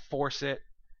can't force it.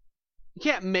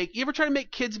 You ever try to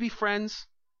make kids be friends?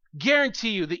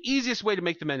 Guarantee you the easiest way to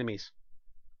make them enemies.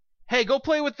 Hey, go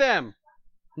play with them.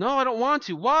 No, I don't want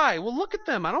to. Why? Well, look at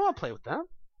them. I don't want to play with them.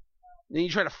 Then you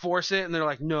try to force it and they're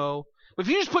like, no. But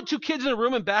if you just put two kids in a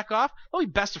room and back off, they'll be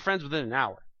best of friends within an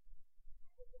hour.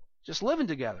 Just living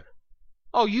together.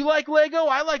 Oh, you like Lego?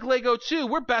 I like Lego too.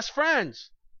 We're best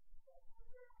friends.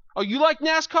 Oh, you like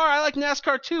NASCAR? I like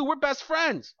NASCAR too. We're best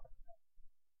friends.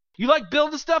 You like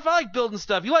building stuff? I like building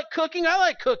stuff. You like cooking? I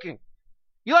like cooking.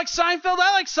 You like Seinfeld?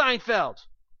 I like Seinfeld.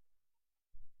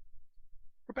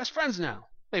 We're best friends now.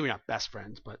 Maybe not best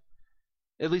friends, but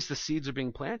at least the seeds are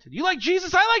being planted. You like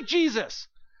Jesus? I like Jesus.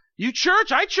 You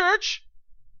church? I church.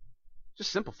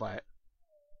 Just simplify it.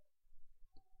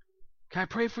 Can I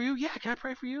pray for you? Yeah, can I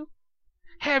pray for you?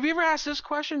 Hey, have you ever asked this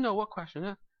question? No, what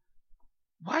question?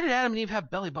 Why did Adam and Eve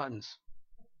have belly buttons?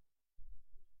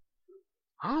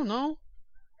 I don't know.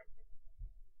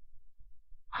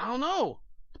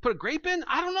 Put a grape in?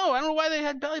 I don't know why they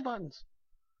had belly buttons.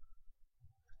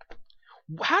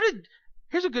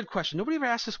 Here's a good question. Nobody ever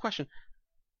asked this question.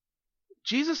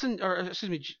 Joseph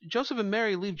and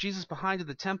Mary leave Jesus behind at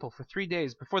the temple for 3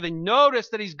 days before they notice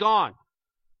that he's gone.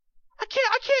 I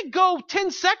can't go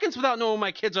 10 seconds without knowing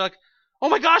my kids are like, oh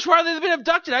my gosh, why are they been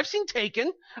abducted? I've seen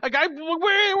Taken.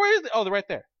 Where is they? Oh, they're right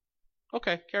there.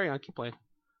 Okay, carry on, keep playing.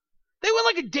 They went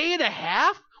like a day and a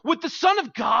half with the Son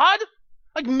of God?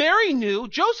 Like Mary knew.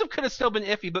 Joseph could have still been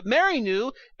iffy, but Mary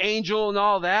knew. Angel and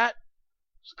all that.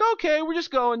 She's like, okay, we're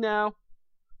just going now.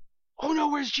 Oh no,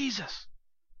 where's Jesus?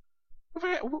 What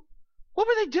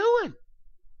were they doing?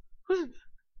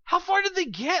 How far did they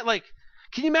get? Like,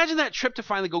 can you imagine that trip to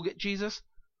finally go get Jesus?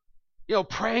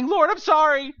 Praying, Lord, I'm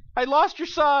sorry. I lost your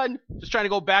son. Just trying to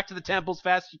go back to the temple as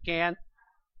fast as you can.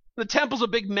 The temple's a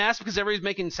big mess because everybody's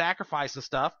making sacrifice and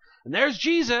stuff. And there's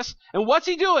Jesus. And what's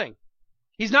he doing?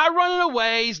 He's not running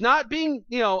away. He's not being,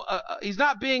 he's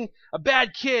not being a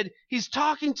bad kid. He's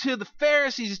talking to the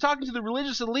Pharisees. He's talking to the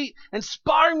religious elite and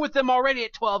sparring with them already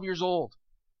at 12 years old.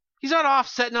 He's not off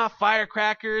setting off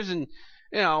firecrackers and,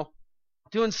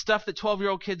 doing stuff that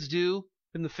 12-year-old kids do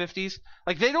in the 50s.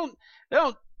 Like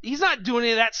he's not doing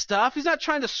any of that stuff. He's not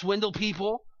trying to swindle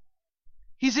people.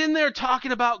 He's in there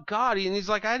talking about God, and he's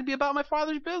like, I had to be about my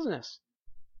Father's business.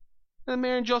 And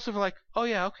Mary and Joseph are like, oh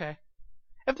yeah, okay.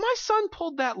 If my son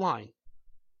pulled that line,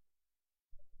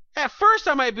 at first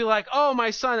I might be like, oh,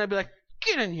 my son, I'd be like,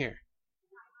 get in here.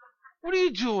 What are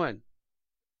you doing?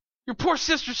 Your poor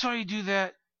sister saw you do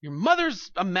that. Your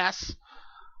mother's a mess.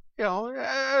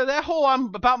 That whole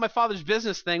I'm about my Father's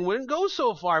business thing wouldn't go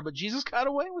so far, but Jesus got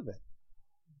away with it.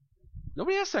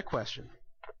 Nobody asked that question.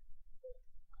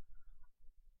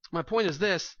 My point is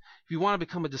this: if you want to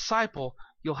become a disciple,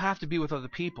 you'll have to be with other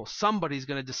people. Somebody's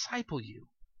going to disciple you.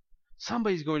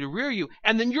 Somebody's going to rear you.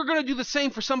 And then you're going to do the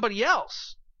same for somebody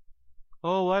else.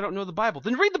 Oh, I don't know the Bible.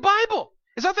 Then read the Bible.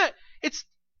 It's not that.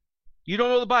 You don't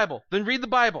know the Bible. Then read the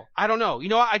Bible. I don't know.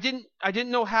 I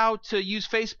didn't know how to use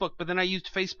Facebook, but then I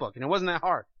used Facebook, and it wasn't that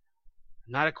hard.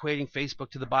 I'm not equating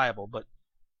Facebook to the Bible, but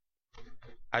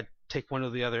I'd take one or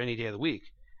the other any day of the week.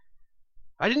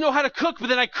 I didn't know how to cook, but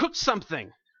then I cooked something.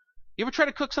 You ever try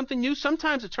to cook something new?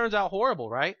 Sometimes it turns out horrible,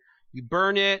 right? You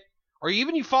burn it, or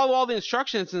even you follow all the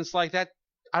instructions, and it's like that.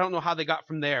 I don't know how they got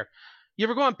from there. You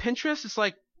ever go on Pinterest? It's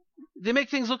like they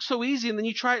make things look so easy, and then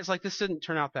you try it. It's like this didn't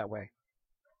turn out that way.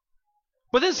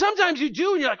 But then sometimes you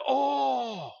do, and you're like,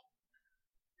 oh,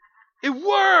 it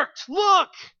worked. Look,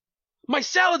 my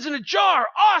salad's in a jar.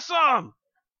 Awesome.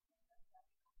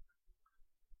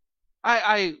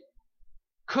 I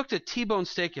cooked a T-bone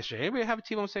steak yesterday. Anybody have a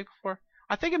T-bone steak before?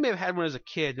 I think I may have had one as a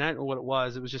kid, and I didn't know what it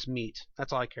was. It was just meat.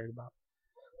 That's all I cared about.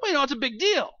 Well, it's a big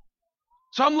deal.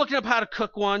 So I'm looking up how to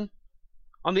cook one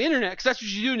on the internet, because that's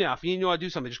what you do now. If you need to know how to do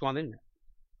something, just go on the internet.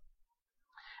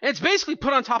 And it's basically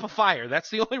put on top of fire. That's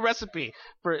the only recipe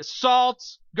for it. Salt,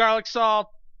 garlic salt,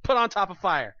 put on top of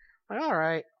fire. I'm like, all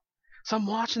right. So I'm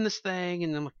watching this thing,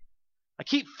 and I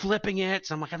keep flipping it.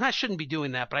 So I'm like, I shouldn't be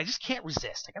doing that, but I just can't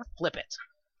resist. I got to flip it.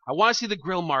 I want to see the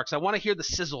grill marks. I want to hear the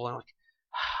sizzle. And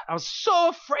I was so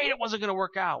afraid it wasn't going to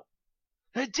work out.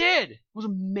 It did. It was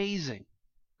amazing.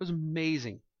 It was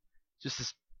amazing. Just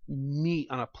this meat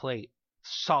on a plate,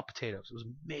 salt potatoes. It was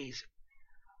amazing.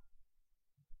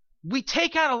 We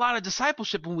take out a lot of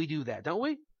discipleship when we do that, don't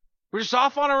we? We're just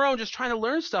off on our own, just trying to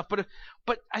learn stuff. But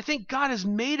I think God has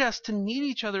made us to need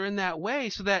each other in that way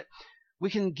so that we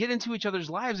can get into each other's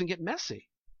lives and get messy.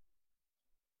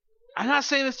 I'm not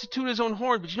saying this to toot his own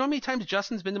horn, but you know how many times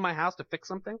Justin's been to my house to fix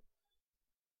something?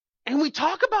 And we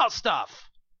talk about stuff.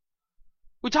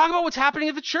 We talk about what's happening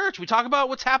at the church. We talk about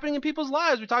what's happening in people's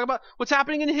lives. We talk about what's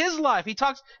happening in his life. He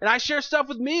talks, and I share stuff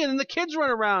with me, and then the kids run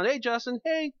around. Hey, Justin.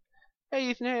 Hey,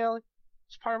 Ethan. Hey, Ellie.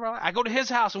 It's part of our life. I go to his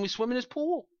house, and we swim in his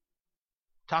pool.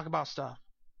 Talk about stuff.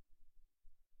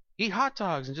 Eat hot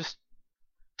dogs, and just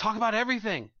talk about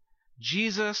everything.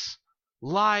 Jesus,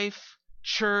 life,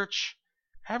 church,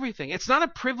 everything. It's not a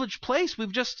privileged place. We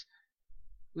just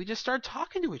started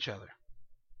talking to each other.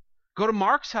 Go to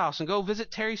Mark's house and go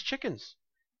visit Terry's chickens.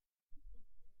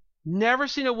 Never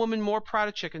seen a woman more proud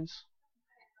of chickens.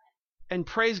 And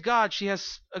praise God, she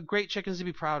has great chickens to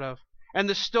be proud of. And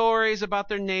the stories about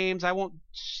their names, I won't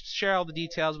share all the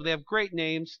details, but they have great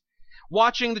names.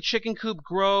 Watching the chicken coop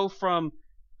grow from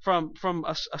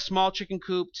a small chicken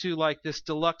coop to like this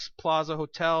deluxe plaza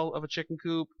hotel of a chicken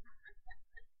coop.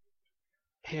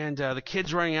 And the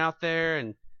kids running out there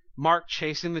and Mark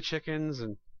chasing the chickens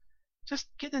and just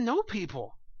getting to know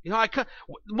people. You know,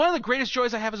 one of the greatest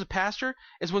joys I have as a pastor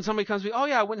is when somebody comes to me, oh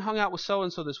yeah, I went and hung out with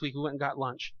so-and-so this week. We went and got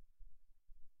lunch.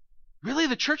 Really?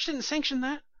 The church didn't sanction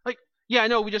that? Like, yeah, I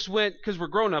know, we just went because we're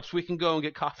grown-ups. We can go and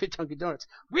get coffee at Dunkin' Donuts.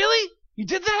 Really? You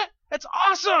did that? That's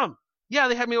awesome. Yeah,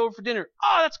 they had me over for dinner.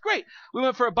 Oh, that's great. We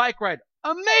went for a bike ride.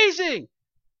 Amazing.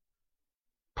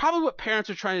 Probably what parents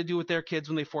are trying to do with their kids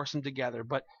when they force them together.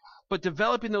 But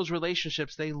developing those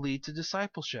relationships, they lead to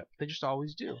discipleship. They just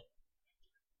always do.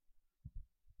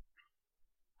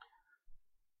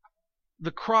 The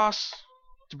cross,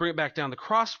 to bring it back down, the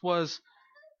cross was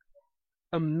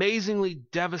amazingly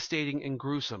devastating and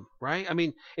gruesome, right? I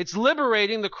mean, it's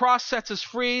liberating. The cross sets us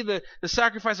free, the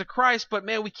sacrifice of Christ, but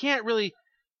man, we can't really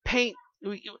paint.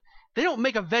 They don't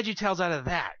make a VeggieTales out of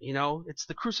that, you know? It's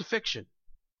the crucifixion.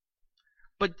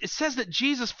 But it says that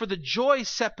Jesus, for the joy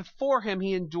set before him,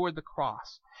 he endured the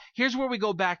cross. Here's where we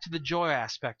go back to the joy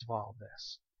aspect of all of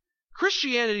this.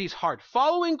 Christianity is hard.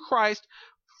 Following Christ,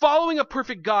 following a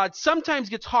perfect God sometimes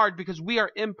gets hard because we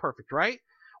are imperfect, right?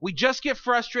 We just get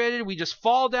frustrated. We just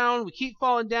fall down. We keep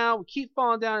falling down. We keep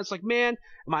falling down. It's like, man,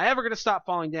 am I ever going to stop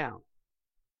falling down?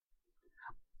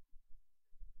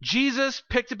 Jesus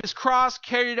picked up his cross,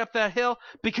 carried it up that hill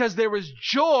because there was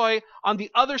joy on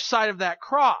the other side of that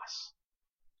cross.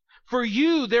 For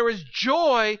you, there is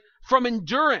joy from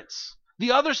endurance.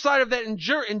 The other side of that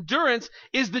endurance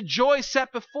is the joy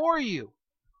set before you.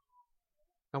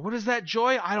 Now, what is that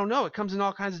joy? I don't know. It comes in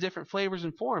all kinds of different flavors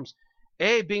and forms.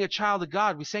 Being a child of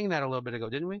God. We sang that a little bit ago,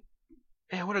 didn't we?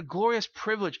 Man, what a glorious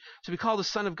privilege to be called the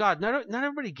son of God. Not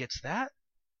everybody gets that.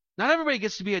 Not everybody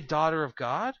gets to be a daughter of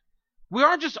God. We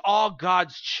aren't just all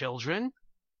God's children.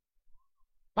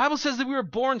 The Bible says that we were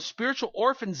born spiritual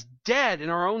orphans, dead in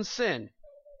our own sin.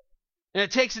 And it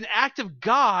takes an act of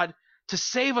God to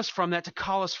save us from that, to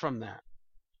call us from that.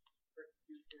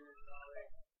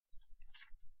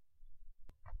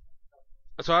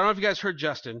 So I don't know if you guys heard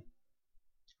Justin,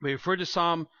 but he referred to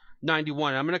Psalm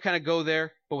 91. I'm going to kind of go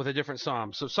there, but with a different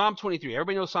psalm. So Psalm 23.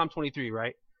 Everybody knows Psalm 23,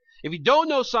 right? If you don't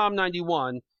know Psalm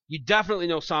 91, you definitely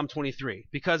know Psalm 23,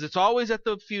 because it's always at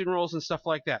the funerals and stuff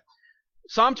like that.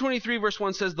 Psalm 23 verse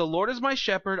 1 says, "The Lord is my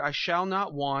shepherd, I shall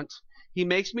not want. He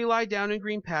makes me lie down in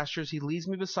green pastures. He leads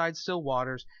me beside still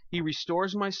waters. He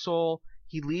restores my soul.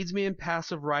 He leads me in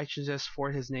paths of righteousness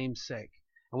for his name's sake."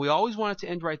 And we always want it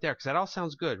to end right there, because that all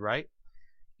sounds good, right?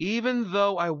 "Even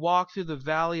though I walk through the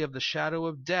valley of the shadow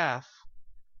of death,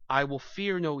 I will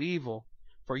fear no evil,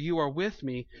 for you are with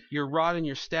me. Your rod and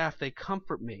your staff, they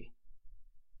comfort me."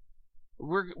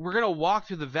 We're going to walk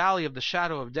through the valley of the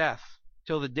shadow of death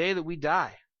till the day that we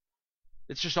die.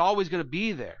 It's just always going to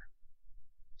be there.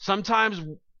 Sometimes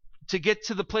to get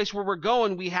to the place where we're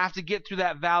going, we have to get through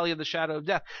that valley of the shadow of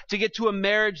death. To get to a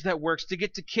marriage that works, to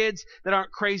get to kids that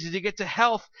aren't crazy, to get to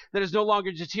health that is no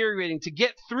longer deteriorating, to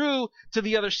get through to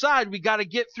the other side, we got to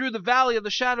get through the valley of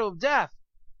the shadow of death.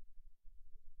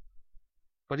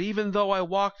 "But even though I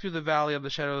walk through the valley of the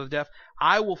shadow of death,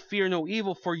 I will fear no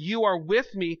evil, for you are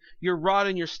with me. Your rod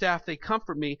and your staff, they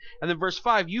comfort me." And then verse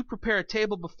 5, "You prepare a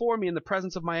table before me in the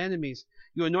presence of my enemies.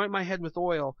 You anoint my head with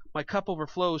oil. My cup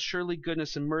overflows. Surely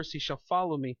goodness and mercy shall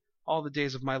follow me all the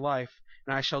days of my life,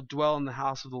 and I shall dwell in the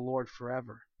house of the Lord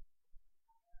forever."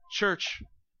 Church,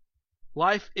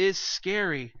 life is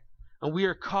scary, and we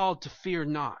are called to fear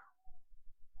not.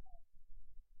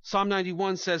 Psalm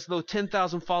 91 says, though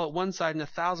 10,000 fall at one side and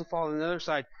 1,000 fall on the other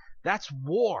side, that's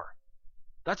war.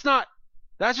 That's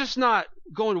just not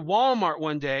going to Walmart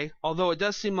one day, although it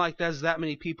does seem like there's that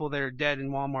many people that are dead in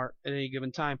Walmart at any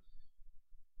given time.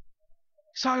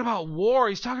 He's talking about war.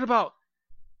 He's talking about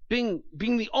being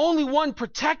the only one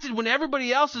protected when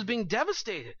everybody else is being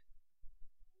devastated.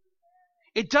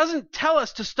 It doesn't tell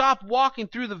us to stop walking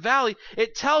through the valley.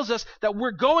 It tells us that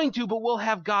we're going to, but we'll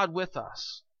have God with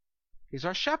us. He's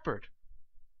our shepherd.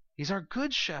 He's our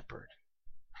good shepherd.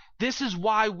 This is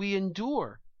why we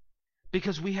endure,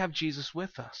 because we have Jesus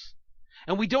with us.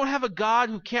 And we don't have a God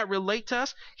who can't relate to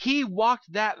us. He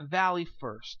walked that valley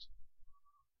first.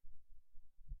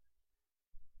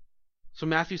 So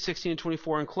Matthew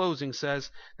 16:24 in closing says,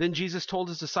 then Jesus told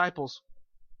his disciples,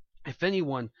 if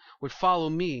anyone would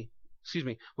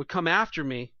would come after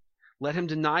me, let him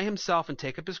deny himself and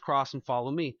take up his cross and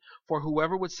follow me. For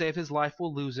whoever would save his life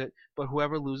will lose it, but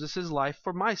whoever loses his life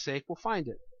for my sake will find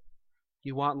it.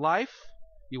 You want life?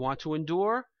 You want to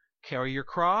endure? Carry your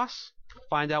cross.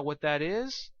 Find out what that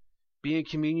is. Be in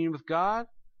communion with God.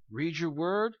 Read your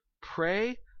word.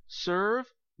 Pray. Serve.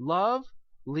 Love.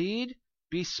 Lead.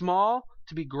 Be small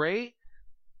to be great.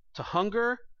 To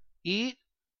hunger. Eat.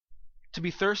 To be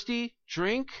thirsty.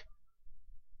 Drink.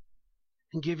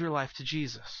 And give your life to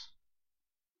Jesus.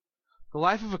 The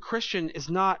life of a Christian is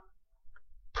not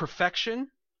perfection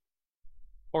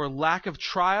or lack of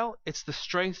trial. It's the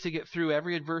strength to get through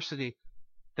every adversity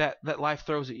that life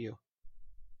throws at you.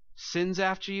 Sin's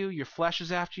after you, your flesh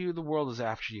is after you, the world is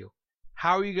after you.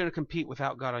 How are you going to compete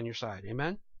without God on your side?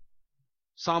 Amen?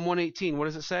 Psalm 118, what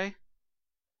does it say?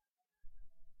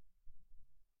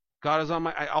 God is on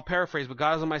my, I'll paraphrase, but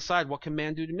God is on my side. What can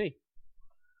man do to me?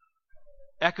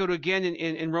 Echoed again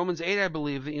in Romans 8, I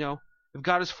believe, that, if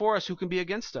God is for us, who can be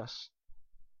against us?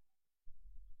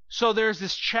 So there's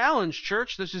this challenge,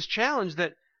 church. There's this challenge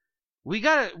that we've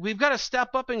got to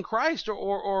step up in Christ,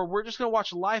 or we're just going to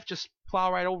watch life just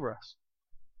plow right over us.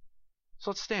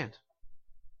 So let's stand.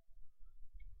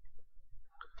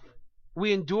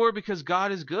 We endure because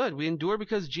God is good. We endure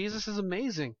because Jesus is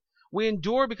amazing. We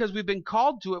endure because we've been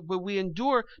called to it, but we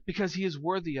endure because He is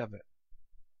worthy of it.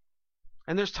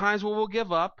 And there's times where we'll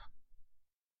give up,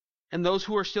 and those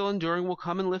who are still enduring will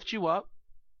come and lift you up.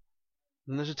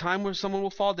 And there's a time where someone will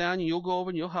fall down, and you'll go over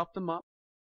and you'll help them up.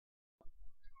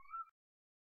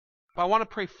 But I want to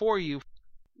pray for you.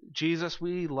 Jesus,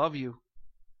 we love you.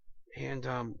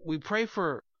 And we pray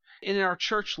for, in our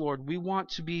church, Lord, we want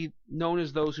to be known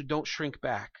as those who don't shrink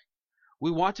back. We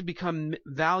want to become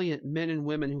valiant men and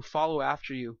women who follow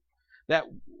after you. That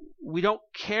we don't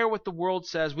care what the world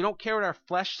says. We don't care what our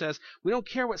flesh says. We don't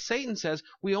care what Satan says.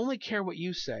 We only care what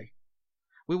you say.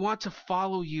 We want to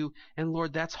follow you, and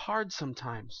Lord, that's hard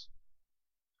sometimes.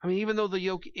 I mean, even though the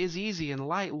yoke is easy and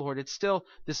light, Lord, it's still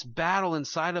this battle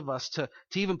inside of us to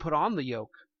even put on the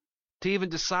yoke, to even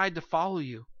decide to follow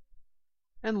you.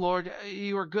 And Lord,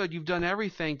 you are good. You've done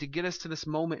everything to get us to this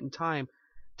moment in time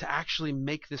to actually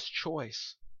make this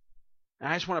choice. And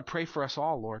I just want to pray for us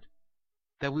all, Lord,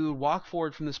 that we would walk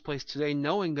forward from this place today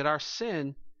knowing that our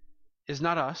sin is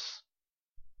not us,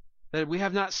 that we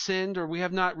have not sinned or we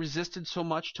have not resisted so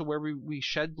much to where we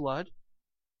shed blood,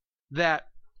 that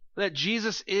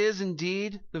Jesus is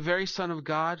indeed the very Son of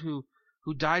God who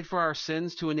died for our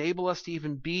sins to enable us to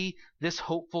even be this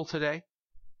hopeful today.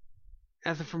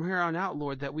 And that from here on out,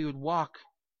 Lord, that we would walk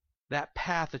that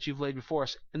path that you've laid before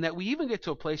us, and that we even get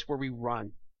to a place where we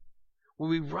run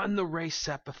the race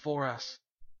set before us,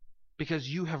 because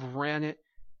you have ran it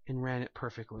and ran it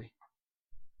perfectly.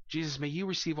 Jesus, may you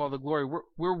receive all the glory.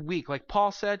 We're weak. Like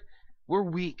Paul said, we're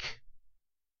weak.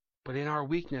 But in our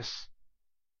weakness,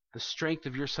 the strength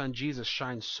of your Son Jesus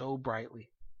shines so brightly.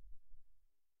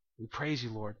 We praise you,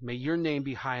 Lord. May your name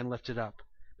be high and lifted up.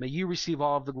 May you receive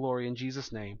all of the glory in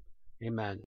Jesus' name. Amen.